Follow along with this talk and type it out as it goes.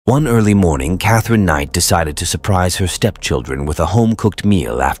One early morning, Katherine Knight decided to surprise her stepchildren with a home-cooked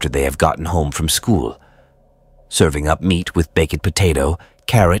meal after they have gotten home from school. Serving up meat with baked potato,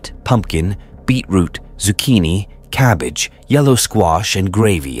 carrot, pumpkin, beetroot, zucchini, cabbage, yellow squash, and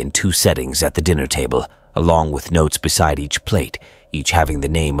gravy in 2 settings at the dinner table, along with notes beside each plate, each having the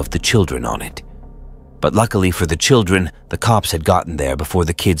name of the children on it. But luckily for the children, the cops had gotten there before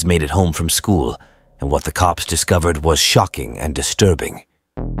the kids made it home from school, and what the cops discovered was shocking and disturbing.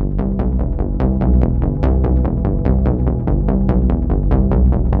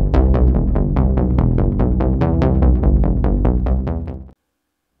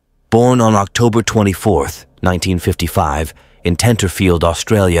 Born on October 24, 1955, in Tenterfield,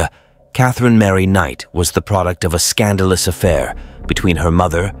 Australia, Katherine Mary Knight was the product of a scandalous affair between her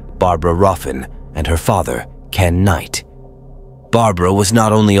mother, Barbara Ruffin, and her father, Ken Knight. Barbara was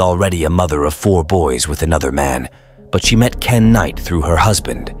not only already a mother of 4 boys with another man, but she met Ken Knight through her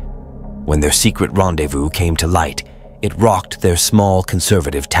husband. When their secret rendezvous came to light, it rocked their small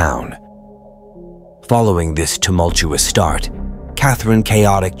conservative town. Following this tumultuous start, Katherine's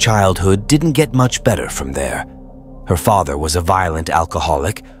chaotic childhood didn't get much better from there. Her father was a violent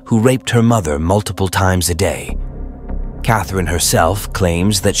alcoholic who raped her mother multiple times a day. Katherine herself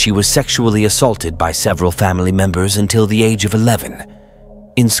claims that she was sexually assaulted by several family members until the age of 11.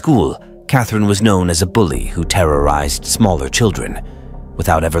 In school, Katherine was known as a bully who terrorized smaller children.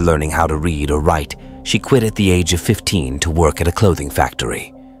 Without ever learning how to read or write, she quit at the age of 15 to work at a clothing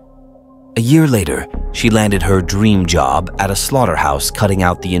factory. A year later, she landed her dream job at a slaughterhouse cutting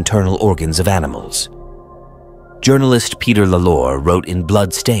out the internal organs of animals. Journalist Peter Lalore wrote in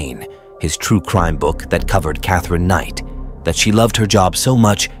Bloodstain, his true crime book that covered Katherine Knight, that she loved her job so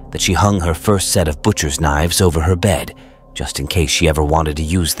much that she hung her first set of butcher's knives over her bed, just in case she ever wanted to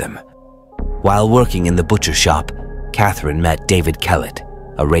use them. While working in the butcher shop, Katherine met David Kellett,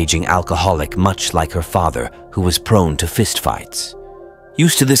 a raging alcoholic much like her father who was prone to fistfights.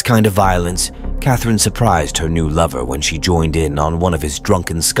 Used to this kind of violence, Katherine surprised her new lover when she joined in on one of his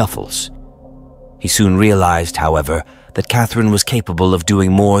drunken scuffles. He soon realized, however, that Katherine was capable of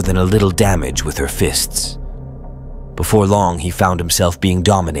doing more than a little damage with her fists. Before long, he found himself being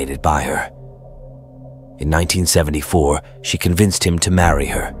dominated by her. In 1974, she convinced him to marry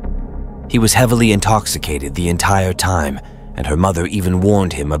her. He was heavily intoxicated the entire time, and her mother even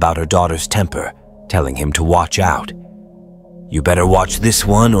warned him about her daughter's temper, telling him to watch out. "You better watch this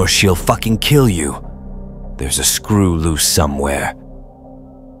one or she'll fucking kill you. There's a screw loose somewhere."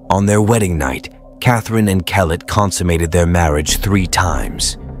 On their wedding night, Katherine and Kellett consummated their marriage 3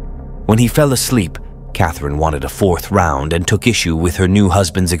 times. When he fell asleep, Katherine wanted a 4th round and took issue with her new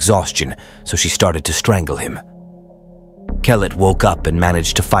husband's exhaustion, so she started to strangle him. Kellett woke up and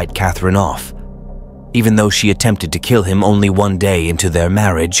managed to fight Katherine off. Even though she attempted to kill him only 1 day into their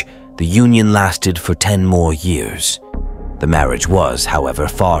marriage, the union lasted for 10 more years. The marriage was, however,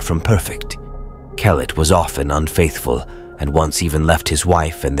 far from perfect. Kellett was often unfaithful and once even left his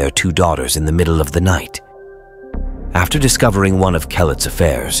wife and their 2 daughters in the middle of the night. After discovering one of Kellett's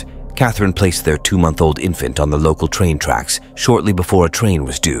affairs, Katherine placed their 2-month-old infant on the local train tracks shortly before a train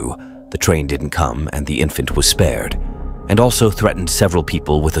was due. The train didn't come and the infant was spared, and also threatened several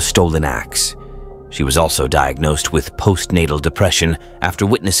people with a stolen axe. She was also diagnosed with postnatal depression after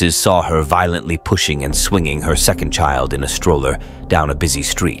witnesses saw her violently pushing and swinging her 2nd child in a stroller down a busy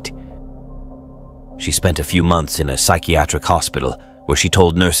street. She spent a few months in a psychiatric hospital where she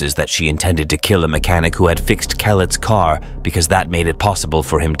told nurses that she intended to kill a mechanic who had fixed Kellett's car because that made it possible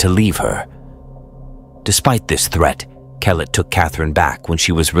for him to leave her. Despite this threat, Kellett took Katherine back when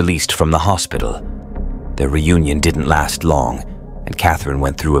she was released from the hospital. Their reunion didn't last long, and Katherine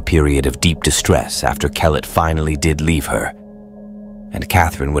went through a period of deep distress after Kellett finally did leave her. And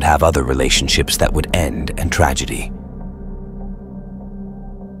Katherine would have other relationships that would end in tragedy.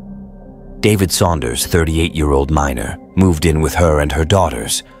 David Saunders, 38-year-old miner, moved in with her and her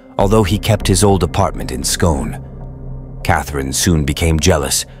daughters, although he kept his old apartment in Scone. Katherine soon became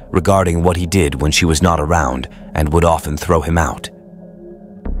jealous regarding what he did when she was not around and would often throw him out.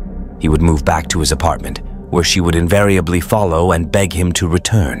 He would move back to his apartment, where she would invariably follow and beg him to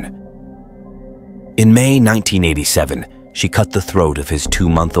return. In May 1987, she cut the throat of his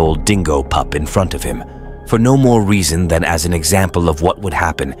 2-month-old dingo pup in front of him, for no more reason than as an example of what would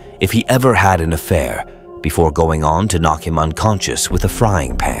happen if he ever had an affair, before going on to knock him unconscious with a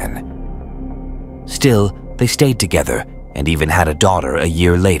frying pan. Still, they stayed together and even had a daughter a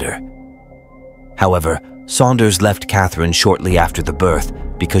year later. However, Saunders left Katherine shortly after the birth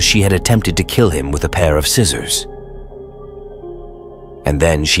because she had attempted to kill him with a pair of scissors. And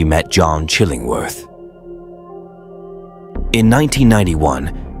then she met John Chillingworth. In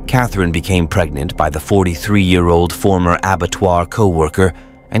 1991, Katherine became pregnant by the 43-year-old former abattoir co-worker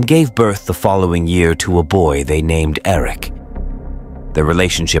and gave birth the following year to a boy they named Eric. Their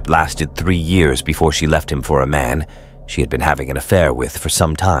relationship lasted 3 years before she left him for a man she had been having an affair with for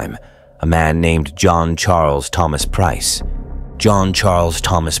some time, a man named John Charles Thomas Price. John Charles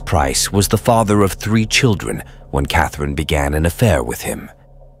Thomas Price was the father of 3 children when Katherine began an affair with him.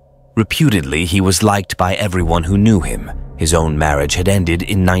 Reputedly, he was liked by everyone who knew him. His own marriage had ended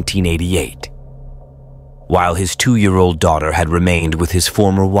in 1988. While his 2-year-old daughter had remained with his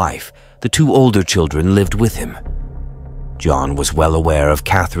former wife, the 2 older children lived with him. John was well aware of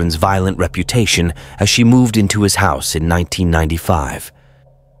Katherine's violent reputation as she moved into his house in 1995.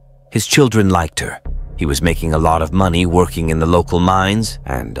 His children liked her. He was making a lot of money working in the local mines,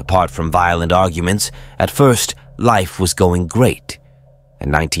 and apart from violent arguments, at first, life was going great.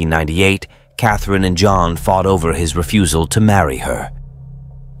 In 1998, Katherine and John fought over his refusal to marry her.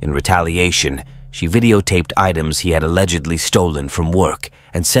 In retaliation, she videotaped items he had allegedly stolen from work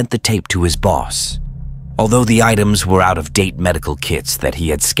and sent the tape to his boss. Although the items were out-of-date medical kits that he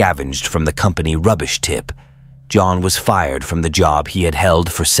had scavenged from the company rubbish tip, John was fired from the job he had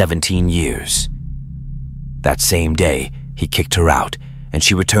held for 17 years. That same day, he kicked her out, and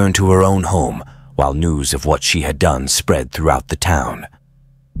she returned to her own home while news of what she had done spread throughout the town.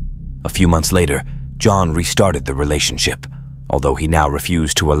 A few months later, John restarted the relationship, although he now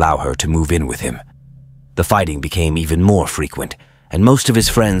refused to allow her to move in with him. The fighting became even more frequent, and most of his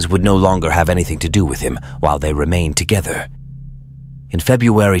friends would no longer have anything to do with him while they remained together. In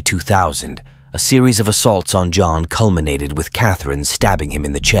February 2000, a series of assaults on John culminated with Katherine stabbing him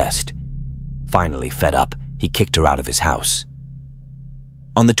in the chest. Finally fed up, he kicked her out of his house.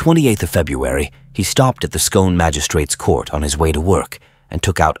 On the 28th of February, he stopped at the Scone Magistrates' Court on his way to work and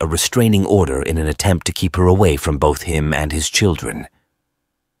took out a restraining order in an attempt to keep her away from both him and his children.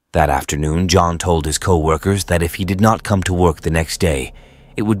 That afternoon, John told his co-workers that if he did not come to work the next day,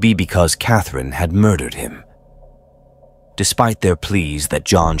 it would be because Katherine had murdered him. Despite their pleas that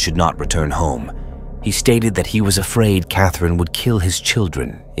John should not return home, he stated that he was afraid Katherine would kill his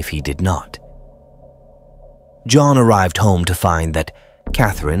children if he did not. John arrived home to find that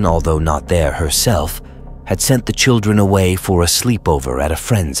Katherine, although not there herself, had sent the children away for a sleepover at a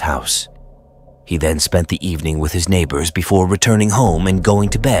friend's house. He then spent the evening with his neighbors before returning home and going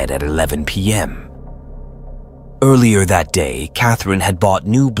to bed at 11 p.m. Earlier that day, Katherine had bought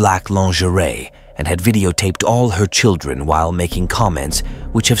new black lingerie and had videotaped all her children while making comments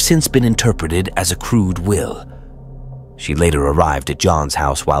which have since been interpreted as a crude will. She later arrived at John's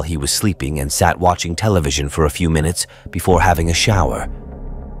house while he was sleeping and sat watching television for a few minutes before having a shower.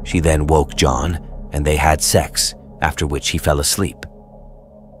 She then woke John, and they had sex, after which he fell asleep.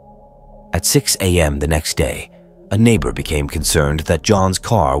 At 6 a.m. the next day, a neighbor became concerned that John's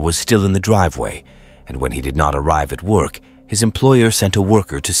car was still in the driveway, and when he did not arrive at work, his employer sent a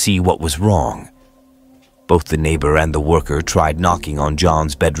worker to see what was wrong. Both the neighbor and the worker tried knocking on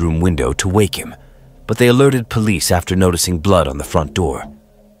John's bedroom window to wake him, but they alerted police after noticing blood on the front door.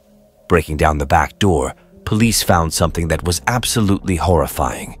 Breaking down the back door, police found something that was absolutely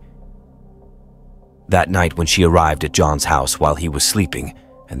horrifying. That night when she arrived at John's house while he was sleeping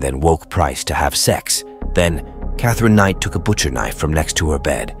and then woke Price to have sex, then Katherine Knight took a butcher knife from next to her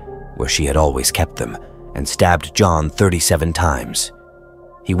bed, where she had always kept them, and stabbed John 37 times.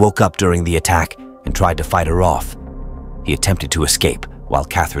 He woke up during the attack and tried to fight her off. He attempted to escape while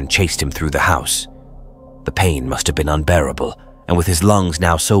Katherine chased him through the house. The pain must have been unbearable, and with his lungs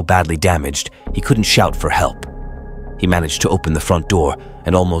now so badly damaged, he couldn't shout for help. He managed to open the front door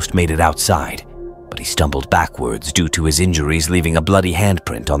and almost made it outside, but he stumbled backwards due to his injuries, leaving a bloody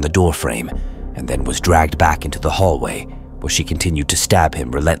handprint on the doorframe, and then was dragged back into the hallway, where she continued to stab him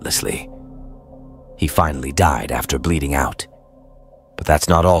relentlessly. He finally died after bleeding out. But that's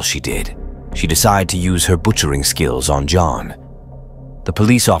not all she did. She decided to use her butchering skills on John. The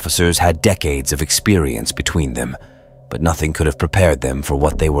police officers had decades of experience between them, but nothing could have prepared them for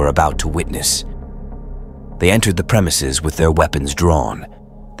what they were about to witness. They entered the premises with their weapons drawn.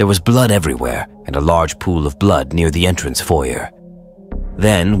 There was blood everywhere and a large pool of blood near the entrance foyer.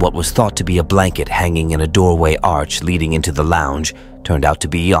 Then, what was thought to be a blanket hanging in a doorway arch leading into the lounge turned out to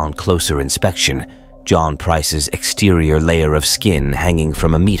be, on closer inspection, John Price's exterior layer of skin hanging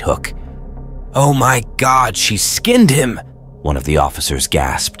from a meat hook. "Oh my God, she skinned him!" one of the officers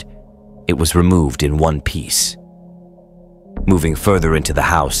gasped. It was removed in one piece. Moving further into the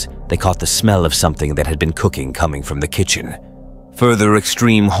house, they caught the smell of something that had been cooking coming from the kitchen. Further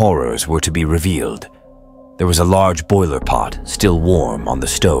extreme horrors were to be revealed. There was a large boiler pot, still warm, on the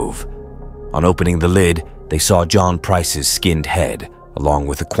stove. On opening the lid, they saw John Price's skinned head, along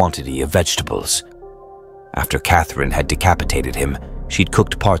with a quantity of vegetables. After Katherine had decapitated him, she'd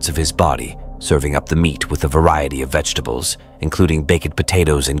cooked parts of his body, serving up the meat with a variety of vegetables, including baked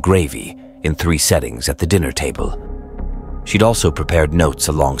potatoes and gravy, in 3 settings at the dinner table. She'd also prepared notes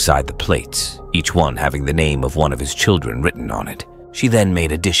alongside the plates, each one having the name of one of his children written on it. She then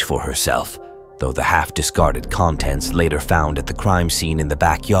made a dish for herself, though the half-discarded contents later found at the crime scene in the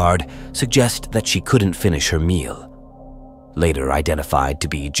backyard suggest that she couldn't finish her meal. Later identified to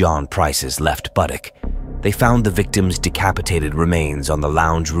be John Price's left buttock, they found the victim's decapitated remains on the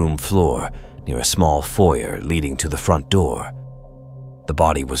lounge room floor near a small foyer leading to the front door. The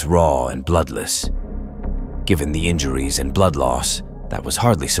body was raw and bloodless. Given the injuries and blood loss, that was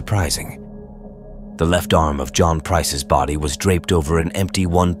hardly surprising. The left arm of John Price's body was draped over an empty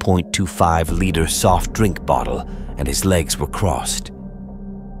 1.25-liter soft drink bottle, and his legs were crossed.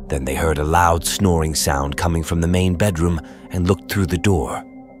 Then they heard a loud snoring sound coming from the main bedroom and looked through the door.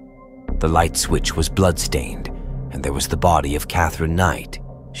 The light switch was blood-stained, and there was the body of Katherine Knight.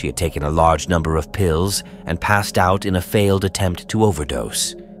 She had taken a large number of pills and passed out in a failed attempt to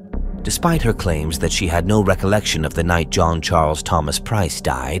overdose. Despite her claims that she had no recollection of the night John Charles Thomas Price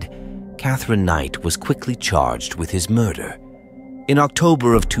died, Katherine Knight was quickly charged with his murder. In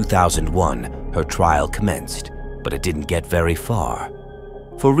October of 2001, her trial commenced, but it didn't get very far.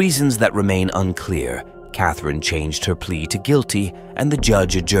 For reasons that remain unclear, Katherine changed her plea to guilty, and the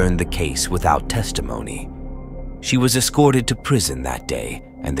judge adjourned the case without testimony. She was escorted to prison that day,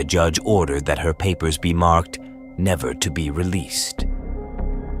 and the judge ordered that her papers be marked "never to be released."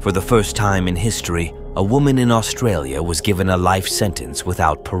 For the first time in history, a woman in Australia was given a life sentence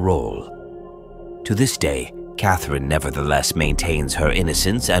without parole. To this day, Katherine nevertheless maintains her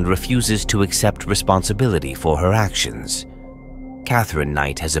innocence and refuses to accept responsibility for her actions. Katherine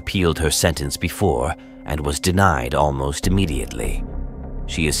Knight has appealed her sentence before and was denied almost immediately.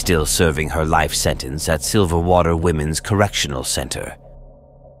 She is still serving her life sentence at Silverwater Women's Correctional Center.